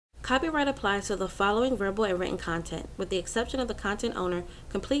Copyright applies to the following verbal and written content. With the exception of the content owner,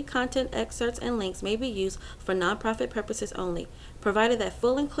 complete content, excerpts, and links may be used for nonprofit purposes only, provided that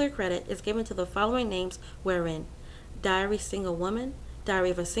full and clear credit is given to the following names wherein: Diary Single Woman, Diary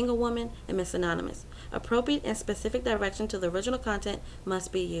of a Single Woman, and Miss Anonymous. Appropriate and specific direction to the original content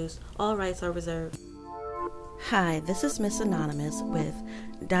must be used. All rights are reserved. Hi, this is Miss Anonymous with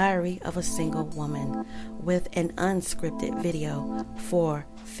Diary of a Single Woman with an unscripted video for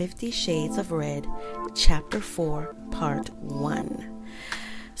 50 Shades of Red, Chapter 4, Part 1.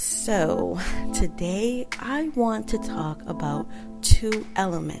 So, today I want to talk about two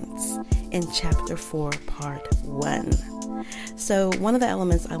elements in Chapter 4, Part 1. So, one of the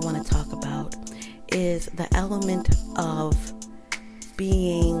elements I want to talk about is the element of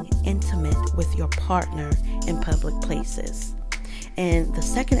being intimate with your partner in public places. And the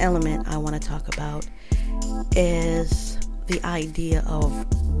second element I want to talk about is the idea of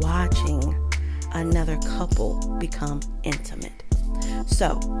watching another couple become intimate.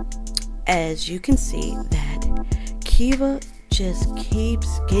 So, as you can see, that Kiva just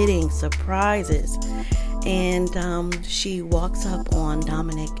keeps getting surprises, and she walks up on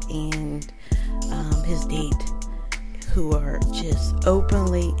Dominic and his date, who are just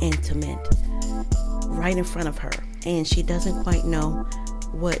openly intimate right in front of her, and she doesn't quite know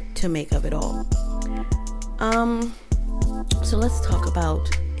what to make of it all. So let's talk about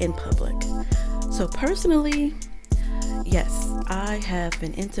in public. So personally, yes, I have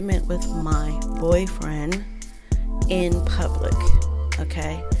been intimate with my boyfriend in public.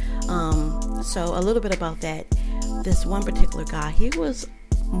 Okay, so a little bit about that. This one particular guy, he was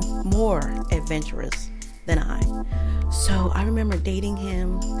more adventurous than I. So I remember dating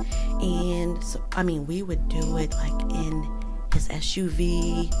him, and we would do it like in his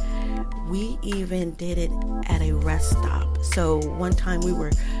SUV. We even did it at a rest stop. So one time we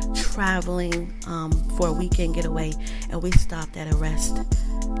were traveling for a weekend getaway, and we stopped at a rest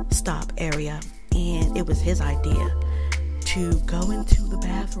stop area, and it was his idea to go into the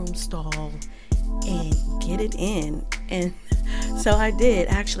bathroom stall and get it in. And so I did.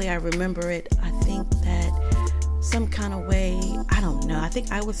 Actually, I remember it. I think that some kind of way, I don't know. I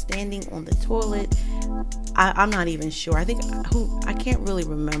think I was standing on the toilet. I'm not even sure. I can't really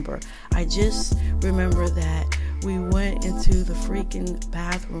remember. I just remember that we went into the freaking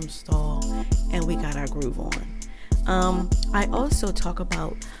bathroom stall and we got our groove on. I also talk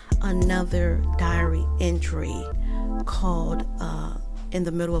about another diary entry called In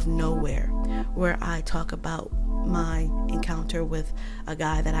the Middle of Nowhere, where I talk about my encounter with a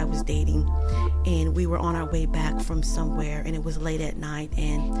guy that I was dating, and we were on our way back from somewhere, and it was late at night,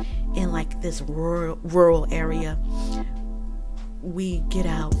 and in like this rural area, we get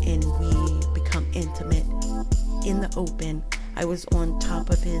out and we become intimate in the open. I was on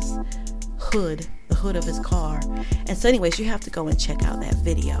top of his hood, the hood of his car. And so anyways, you have to go and check out that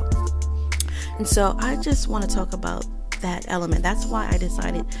video. And so I just want to talk about that element. That's why I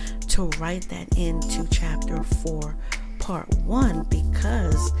decided to write that into Chapter 4, Part 1,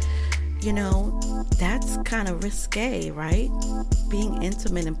 because, that's kind of risque, right? Being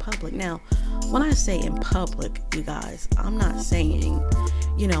intimate in public. Now, when I say in public, you guys, I'm not saying,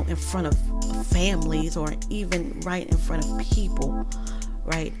 in front of families or even right in front of people,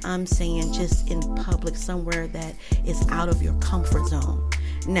 right? I'm saying just in public, somewhere that is out of your comfort zone.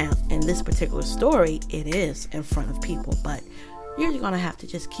 Now, in this particular story, it is in front of people, but you're going to have to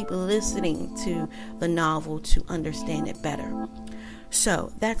just keep listening to the novel to understand it better.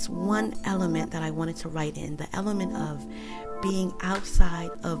 So that's one element that I wanted to write in, the element of being outside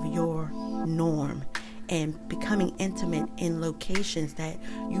of your norm and becoming intimate in locations that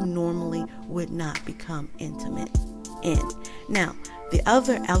you normally would not become intimate in. Now, the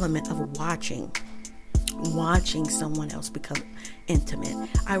other element of watching someone else become intimate,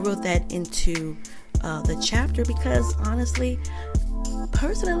 I wrote that into the chapter because honestly,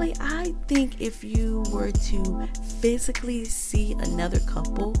 personally, I think if you were to physically see another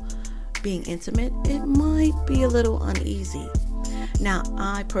couple being intimate, it might be a little uneasy. Now,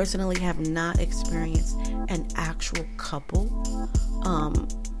 I personally have not experienced an actual couple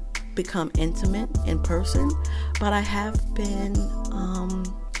become intimate in person, but I have been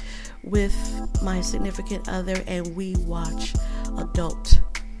with my significant other, and we watch adult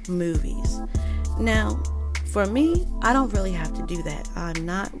movies. Now, for me, I don't really have to do that. I'm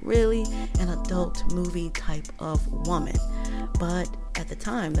not really an adult movie type of woman, but at the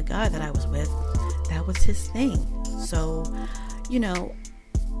time, the guy that I was with, that was his thing. So,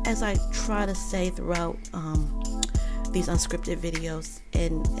 as I try to say throughout these unscripted videos,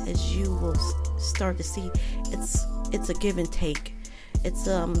 and as you will start to see, it's a give and take.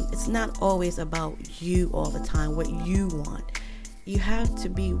 it's not always about you all the time, what you want. You have to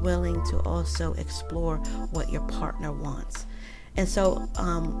be willing to also explore what your partner wants. And so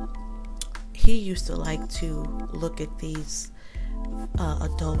he used to like to look at these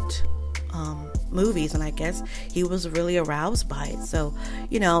adult movies, and I guess he was really aroused by it. So,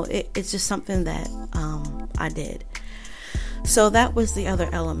 it's just something that I did. So that was the other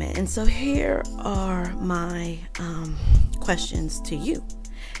element. And so here are my questions to you.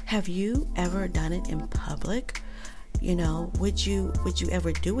 Have you ever done it in public? Would you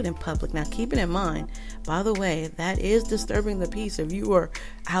ever do it in public? Now, keep it in mind, by the way, that is disturbing the peace if you are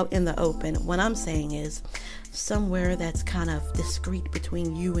out in the open. What I'm saying is somewhere that's kind of discreet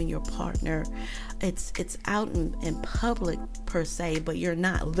between you and your partner. It's out in public per se, but you're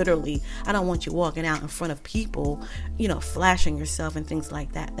not literally, I don't want you walking out in front of people, flashing yourself and things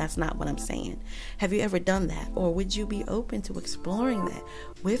like that. That's not what I'm saying. Have you ever done that? Or would you be open to exploring that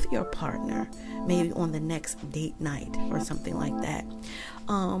with your partner, maybe on the next date night or something like that?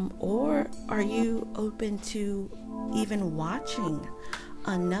 Or are you open to even watching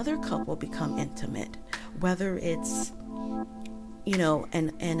another couple become intimate, whether it's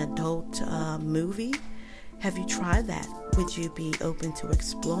an adult movie? Have you tried that? Would you be open to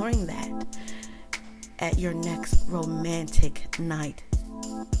exploring that at your next romantic night?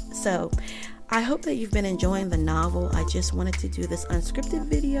 So I hope that you've been enjoying the novel. I just wanted to do this unscripted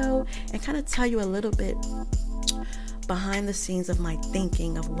video and kind of tell you a little bit behind the scenes of my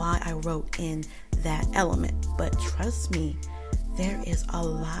thinking of why I wrote in that element. But trust me, there is a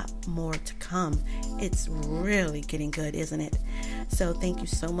lot more to come. It's really getting good, isn't it? So thank you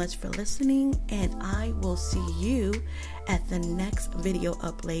so much for listening, and I will see you at the next video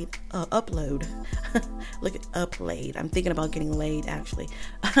upload. Look at upload. I'm thinking about getting laid, actually.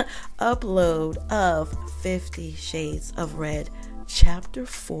 Upload of 50 Shades of Red, Chapter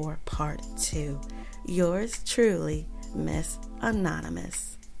 4, Part 2. Yours truly, Miss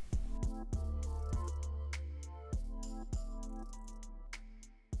Anonymous.